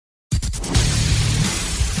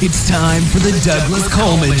It's time for the Douglas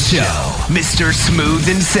Coleman Show. Mr. Smooth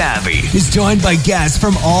and Savvy is joined by guests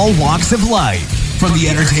from all walks of life, from the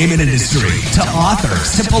entertainment industry to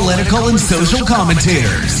authors to political and social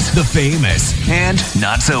commentators, the famous and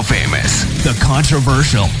not so famous, the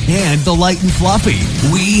controversial and the light and fluffy.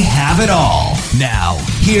 We have it all. Now,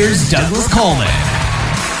 here's Douglas Coleman.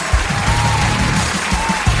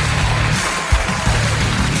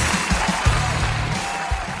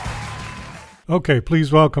 Okay,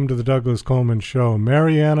 please welcome to the Douglas Coleman Show,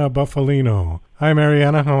 Marianna Buffolino. Hi,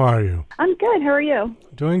 Marianna. How are you? I'm good. How are you?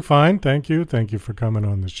 Doing fine. Thank you. Thank you for coming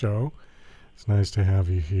on the show. It's nice to have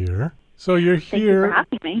you here. So you're here. Thank you for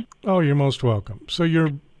having me. Oh, you're most welcome. So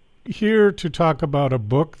you're here to talk about a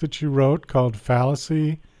book that you wrote called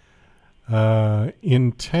Fallacy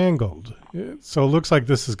Entangled. So it looks like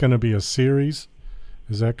this is going to be a series.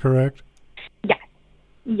 Is that correct? Yes.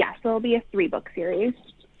 Yes, it'll be a 3-book series.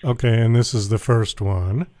 Okay, and this is the first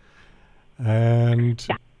one. And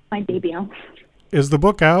yeah, my debut. Is the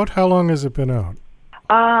book out? How long has it been out?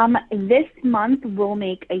 This month will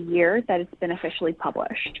make a year that it's been officially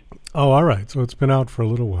published. Oh, all right. So it's been out for a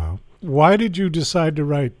little while. Why did you decide to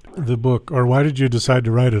write the book, or why did you decide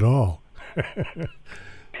to write it all?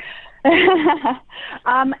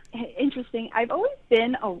 Interesting. I've always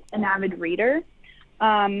been an avid reader.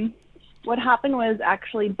 What happened was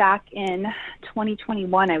actually back in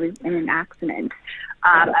 2021, I was in an accident.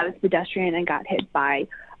 I was pedestrian and got hit by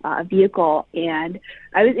a vehicle, and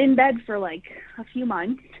I was in bed for like a few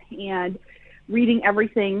months and reading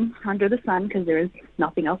everything under the sun because there was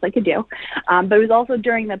nothing else I could do. But it was also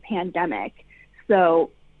during the pandemic.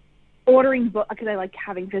 So ordering books, because I like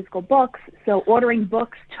having physical books, so ordering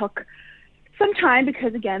books took some time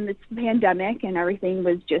because, again, it's the pandemic and everything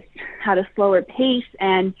was just at a slower pace.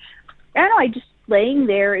 And I don't know, I just laying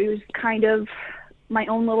there, it was kind of my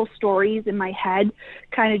own little stories in my head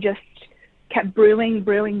kind of just kept brewing.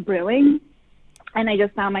 And I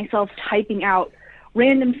just found myself typing out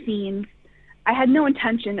random scenes. I had no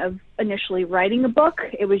intention of initially writing a book.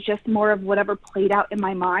 It was just more of whatever played out in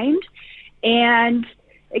my mind. And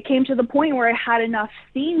it came to the point where I had enough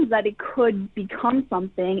scenes that it could become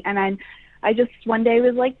something. And then I just one day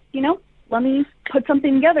was like, let me put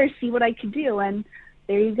something together, see what I could do. And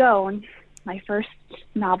there you go, and my first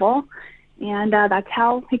novel, and that's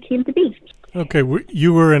how it came to be. Okay,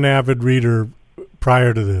 you were an avid reader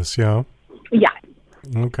prior to this, yeah? Yeah.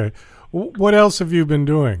 Okay. What else have you been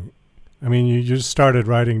doing? I mean, you just started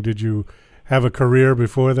writing. Did you have a career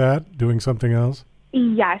before that, doing something else?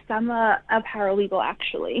 Yes, I'm a paralegal,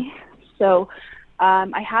 actually. So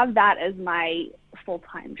I have that as my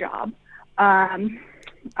full-time job.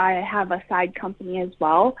 I have a side company as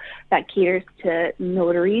well that caters to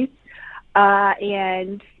notaries,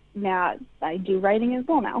 and now I do writing as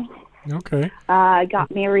well now. Okay. I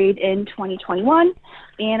got married in 2021,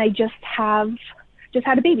 and I just had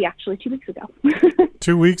a baby actually 2 weeks ago.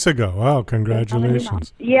 2 weeks ago. Wow,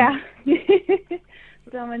 congratulations. Yeah.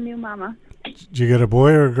 So I'm a new mama. Did you get a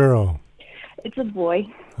boy or a girl? It's a boy.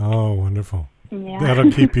 Oh, wonderful. Yeah.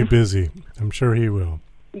 That'll keep you busy. I'm sure he will.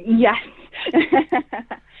 Yes.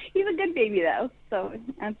 He's a good baby, though, so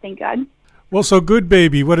thank God. Well, so good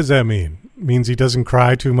baby, what does that mean? It means he doesn't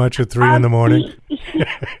cry too much at 3 in the morning?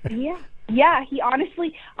 Yeah, he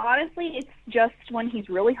honestly, it's just when he's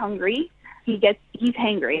really hungry, he's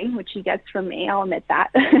hangry, which he gets from me, I'll admit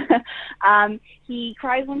that. He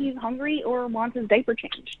cries when he's hungry or wants his diaper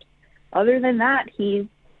changed. Other than that, he's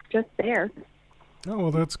just there. Oh,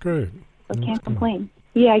 well, that's great. So can't complain.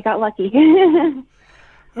 Yeah, I got lucky.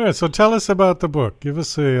 All right, so tell us about the book. Give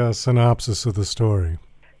us a synopsis of the story.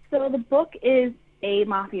 So the book is a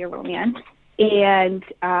mafia romance, and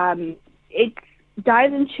it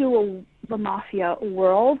dives into the mafia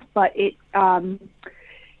world, but the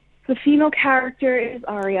female character is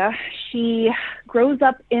Aria. She grows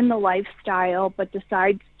up in the lifestyle, but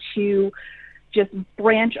decides to just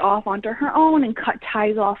branch off onto her own and cut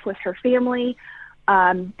ties off with her family.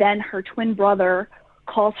 Then her twin brother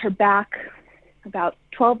calls her back about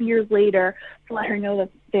 12 years later to let her know that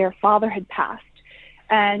their father had passed.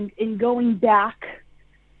 And in going back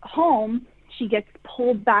home, she gets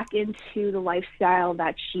pulled back into the lifestyle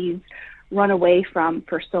that she's run away from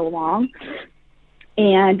for so long.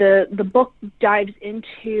 And the book dives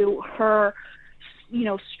into her,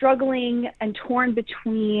 struggling and torn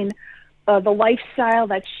between the lifestyle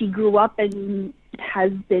that she grew up and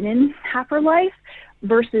has been in half her life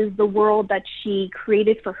versus the world that she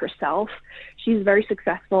created for herself. She's very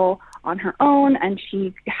successful on her own, and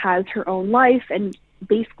she has her own life, and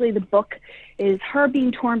basically the book is her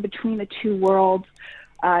being torn between the two worlds.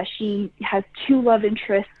 She has 2 love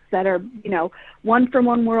interests that are, one from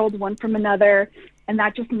one world, one from another, and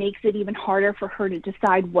that just makes it even harder for her to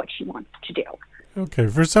decide what she wants to do. Okay.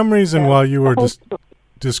 For some reason, while you were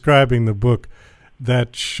describing the book,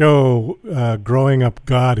 that show, Growing Up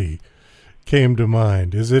Gotti, came to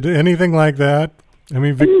mind. Is it anything like that? I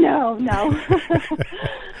mean, no.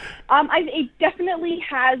 It definitely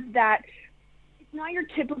has that. It's not your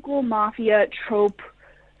typical mafia trope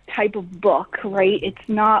type of book, right? It's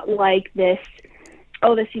not like this,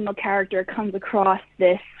 this female character comes across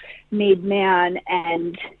this made man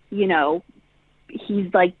and,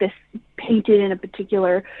 he's like this painted in a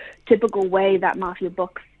particular typical way that mafia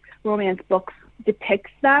books, romance books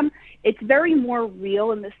depicts them. It's very more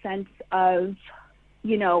real in the sense of,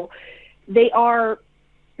 they are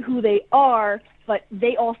who they are, but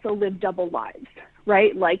they also live double lives,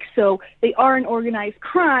 right? Like, so they are an organized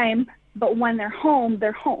crime, but when they're home.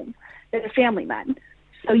 They're family men.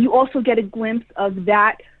 So you also get a glimpse of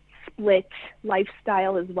that split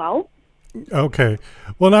lifestyle as well. Okay.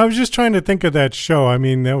 Well, I was just trying to think of that show. I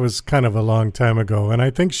mean, that was kind of a long time ago, and I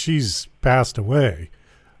think she's passed away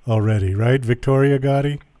already, right? Victoria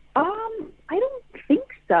Gotti? I don't think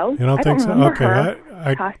so. You don't think so? Okay.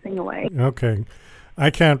 Her passing away. Okay. I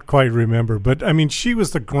can't quite remember, but I mean, she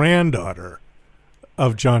was the granddaughter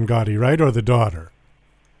of John Gotti, right? Or the daughter?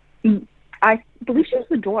 I believe she was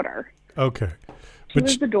the daughter. Okay. She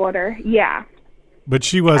was the daughter, yeah. But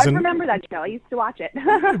she wasn't... I remember that show. I used to watch it.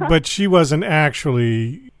 But she wasn't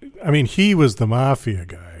actually... I mean, he was the mafia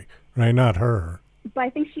guy, right? Not her. But I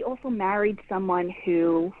think she also married someone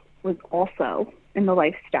who was also in the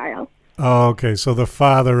lifestyle. Oh, okay. So the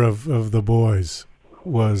father of the boys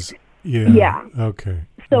was... Yeah. Yeah. Okay.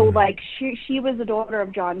 So, like, she was the daughter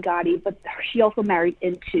of John Gotti, but she also married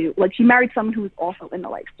she married someone who was also in the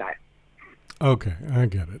lifestyle. Okay, I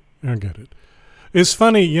get it. It's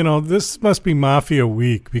funny, this must be Mafia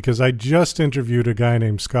Week because I just interviewed a guy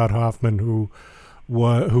named Scott Hoffman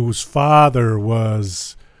whose father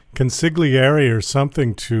was consigliere or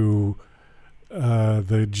something to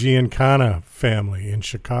the Giancana family in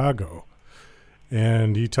Chicago.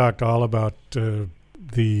 And he talked all about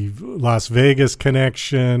the Las Vegas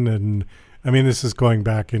connection, and I mean, this is going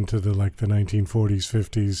back into the 1940s,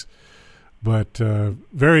 50s. But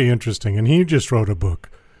very interesting. And he just wrote a book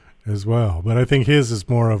as well. But I think his is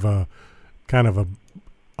more of a kind of a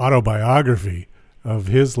autobiography of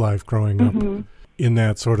his life growing up in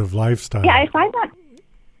that sort of lifestyle. Yeah, I find that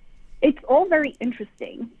it's all very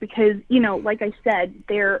interesting because, like I said,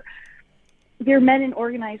 they're men in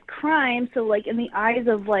organized crime. So, like, in the eyes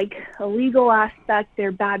of, a legal aspect,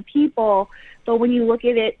 they're bad people. But when you look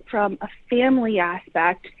at it from a family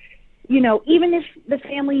aspect, even if the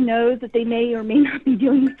family knows that they may or may not be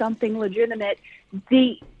doing something legitimate,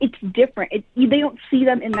 it's different. They don't see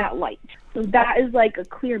them in that light. So that is a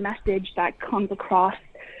clear message that comes across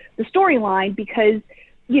the storyline because,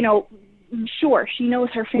 sure, she knows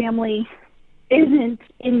her family isn't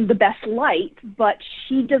in the best light, but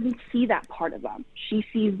she doesn't see that part of them. She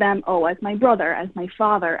sees them, as my brother, as my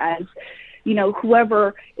father, as,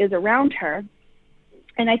 whoever is around her.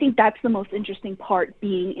 And I think that's the most interesting part,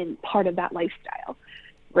 being in part of that lifestyle,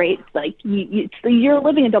 right? You're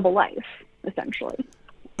living a double life, essentially.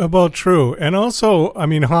 About true. And also, I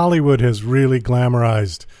mean, Hollywood has really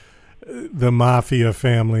glamorized the mafia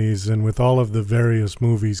families, and with all of the various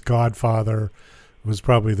movies, Godfather was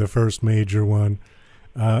probably the first major one,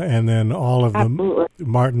 and then all of the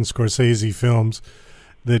Martin Scorsese films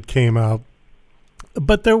that came out.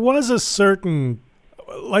 But there was a certain...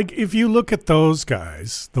 if you look at those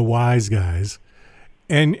guys, the wise guys,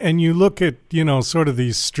 and you look at, sort of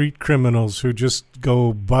these street criminals who just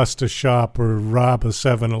go bust a shop or rob a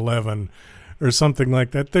 7-Eleven or something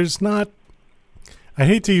like that, there's not, I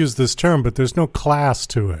hate to use this term, but there's no class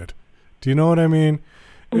to it. Do you know what I mean?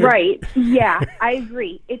 Right. Yeah, I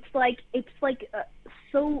agree. It's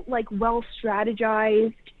so well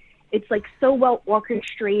strategized. It's so well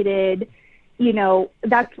orchestrated.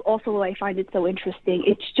 That's also why I find it so interesting.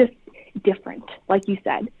 It's just different, like you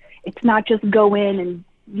said. It's not just go in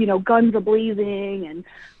and, guns a-blazing and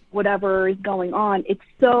whatever is going on. It's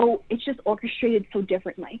just orchestrated so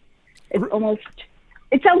differently. It's almost,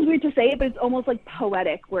 it sounds weird to say it, but it's almost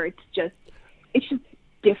poetic, where it's just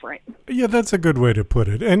different. Yeah, that's a good way to put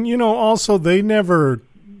it. And, also they never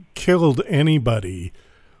killed anybody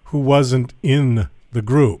who wasn't in the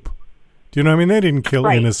group. Do you know what I mean? They didn't kill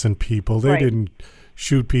innocent people. They didn't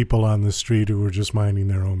shoot people on the street who were just minding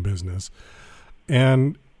their own business.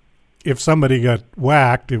 And if somebody got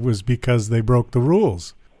whacked, it was because they broke the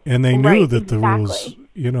rules. And they knew that the rules,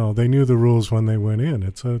 they knew the rules when they went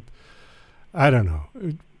in. I don't know.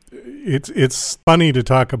 it's funny to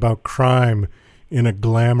talk about crime in a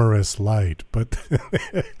glamorous light, but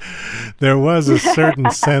there was a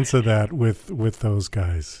certain sense of that with those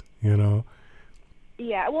guys, you know.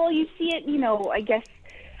 Yeah, well, you see it, I guess,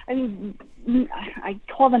 I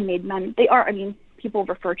call them made men. They are, people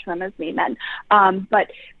refer to them as made men,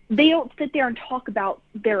 but they don't sit there and talk about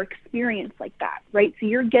their experience like that, right? So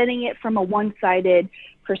you're getting it from a one-sided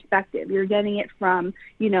perspective. You're getting it from,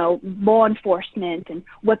 law enforcement and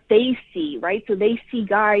what they see, right? So they see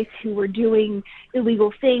guys who were doing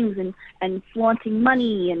illegal things and flaunting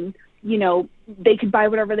money, and, they could buy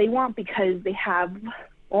whatever they want because they have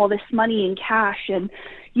all this money and cash, and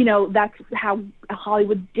that's how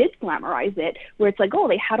Hollywood did glamorize it, where it's like, oh,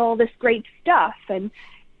 they had all this great stuff, and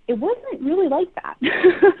it wasn't really like that.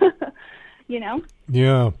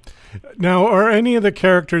 Yeah. Now, are any of the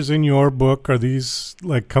characters in your book, are these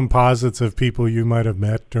like composites of people you might have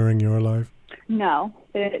met during your life? No,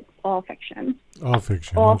 it's all fiction. All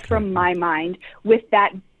fiction. All okay. from my mind, with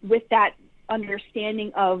that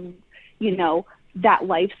understanding of that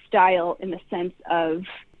lifestyle in the sense of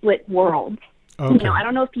split worlds. Okay. I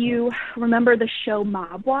don't know if you remember the show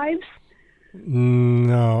Mob Wives.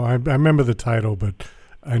 No, I remember the title, but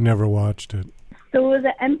I never watched it. So it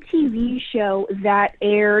was an MTV show that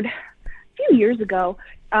aired a few years ago,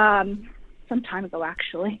 some time ago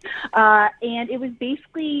actually, and it was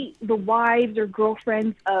basically the wives or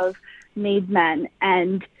girlfriends of made men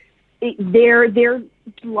and their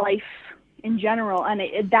life in general, and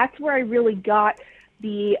that's where I really got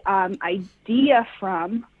the idea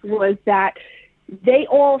from, was that they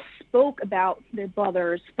all spoke about their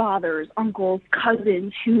brothers, fathers, uncles,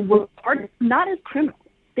 cousins who were artists, not as criminals.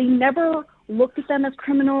 They never looked at them as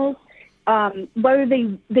criminals, whether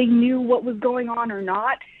they knew what was going on or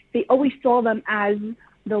not. They always saw them as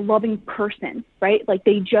the loving person, right? Like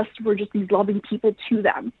they were just these loving people to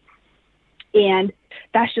them. And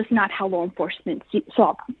that's just not how law enforcement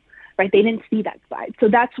saw them, right? They didn't see that side. So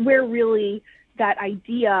that's where really that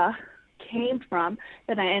idea came from,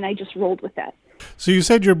 and I just rolled with it. So you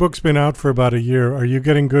said your book's been out for about a year. Are you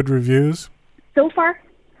getting good reviews? So far,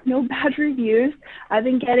 no bad reviews. I've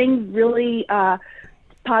been getting really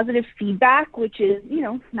positive feedback, which is,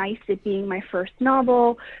 nice, it being my first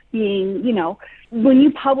novel, being, when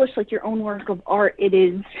you publish like your own work of art, it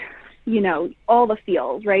is, all the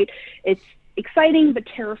feels, right? It's exciting but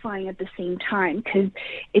terrifying at the same time because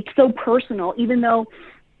it's so personal. Even though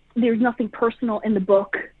there's nothing personal in the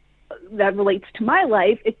book that relates to my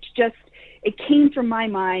life, it came from my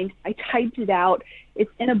mind. I typed it out.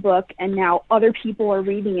 It's in a book, and now other people are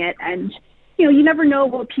reading it. And, you never know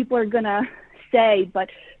what people are going to say, but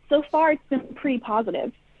so far it's been pretty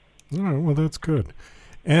positive. All right, well, that's good.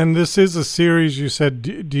 And this is a series, you said.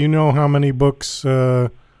 Do you know how many books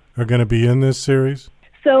are going to be in this series?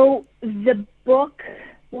 So the book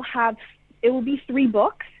will be 3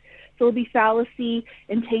 books. So it'll be Fallacy,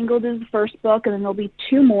 Entangled is the first book, and then there'll be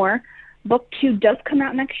 2 more. Book 2 does come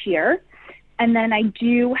out next year. And then I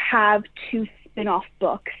do have 2 spin-off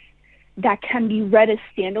books that can be read as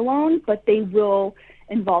standalone, but they will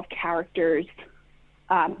involve characters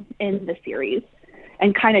in the series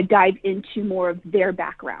and kind of dive into more of their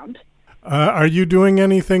background. Are you doing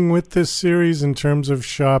anything with this series in terms of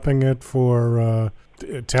shopping it for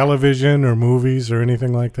television or movies or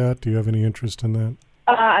anything like that? Do you have any interest in that?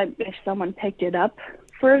 If someone picked it up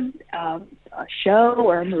for a show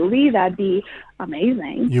or a movie, that'd be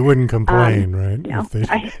amazing. You wouldn't complain, right? No.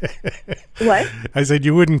 If What? I said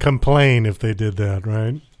you wouldn't complain if they did that,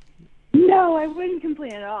 right? No, I wouldn't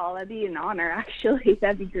complain at all. That'd be an honor, actually.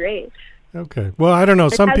 That'd be great. Okay. Well, I don't know.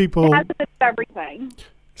 It has a bit of everything.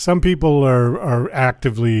 Some people are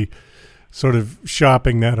actively sort of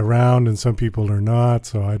shopping that around, and some people are not.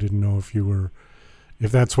 So I didn't know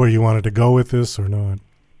if that's where you wanted to go with this or not.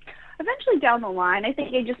 Eventually down the line, I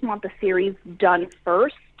think I just want the series done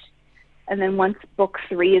first. And then once book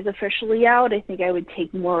 3 is officially out, I think I would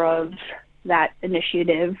take more of that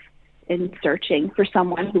initiative in searching for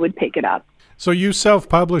someone who would pick it up. So you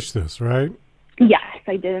self-published this, right? Yes,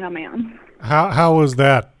 I did it on my own. How was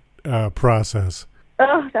that process?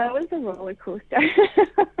 Oh, that was a roller coaster.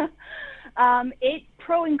 It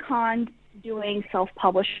pro and con doing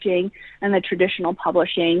self-publishing and the traditional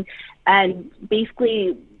publishing. And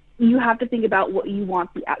basically, you have to think about what you want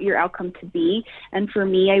your outcome to be. And for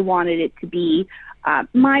me, I wanted it to be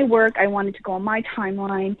my work. I wanted to go on my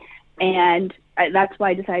timeline. And that's why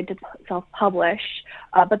I decided to self-publish.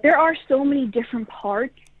 But there are so many different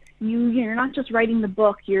parts. You're not just writing the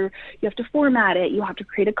book. You have to format it. You have to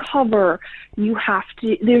create a cover.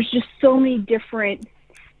 There's just so many different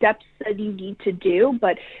steps that you need to do.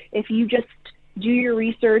 But if you just do your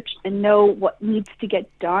research and know what needs to get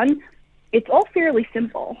done, it's all fairly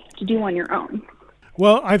simple to do on your own.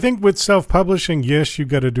 Well, I think with self-publishing, yes, you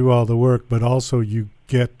got to do all the work, but also you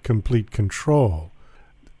get complete control.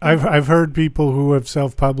 I've heard people who have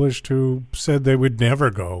self-published who said they would never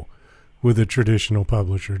go with a traditional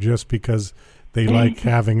publisher just because they like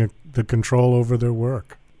having the control over their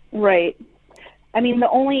work. Right. I mean, the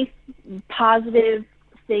only positive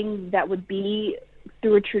thing that would be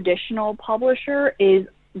through a traditional publisher is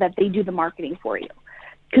that they do the marketing for you,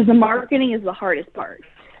 because the marketing is the hardest part.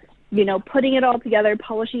 You know, putting it all together,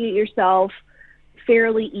 publishing it yourself,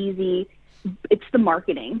 fairly easy. It's the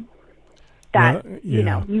marketing that, you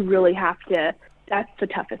know, you really have to, that's the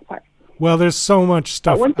toughest part. Well, there's so much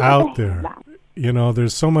stuff out there. You know,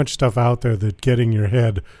 there's so much stuff out there that getting your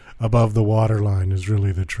head above the waterline is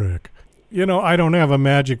really the trick. You know, I don't have a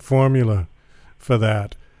magic formula for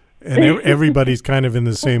that. And everybody's kind of in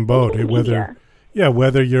the same boat.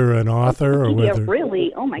 Whether you're an author or whether...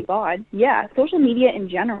 Really, oh my God. Yeah, social media in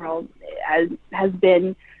general has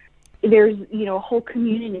been, there's, you know, a whole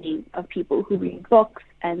community of people who read books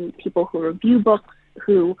and people who review books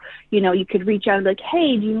who, you know, you could reach out and be like,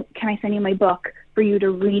 hey, can I send you my book for you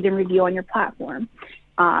to read and review on your platform?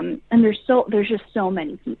 And there's just so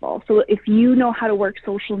many people. So if you know how to work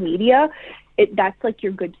social media, that's like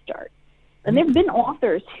your good start. And there have been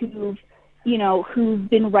authors who've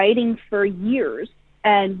been writing for years,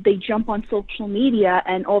 and they jump on social media,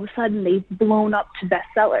 and all of a sudden they've blown up to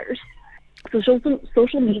bestsellers. So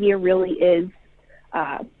social media really is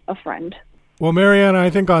a friend. Well, Marianna, I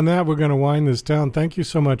think on that we're going to wind this down. Thank you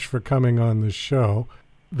so much for coming on the show.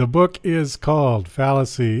 The book is called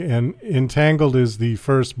Fallacy, and Entangled is the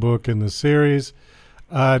first book in the series.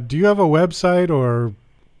 Do you have a website or...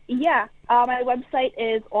 Yeah, my website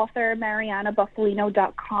is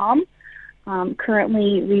authormariannabuffolino.com.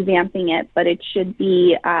 Currently revamping it, but it should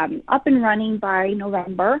be up and running by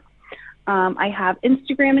November. I have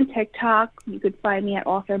Instagram and TikTok. You could find me at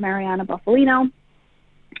author Marianna Buffolino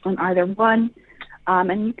on either one.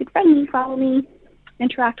 And you could find me, follow me,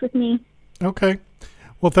 interact with me. Okay.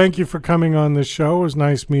 Well, thank you for coming on the show. It was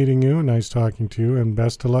nice meeting you, nice talking to you, and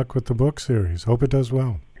best of luck with the book series. Hope it does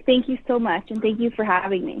well. Thank you so much, and thank you for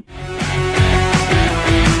having me.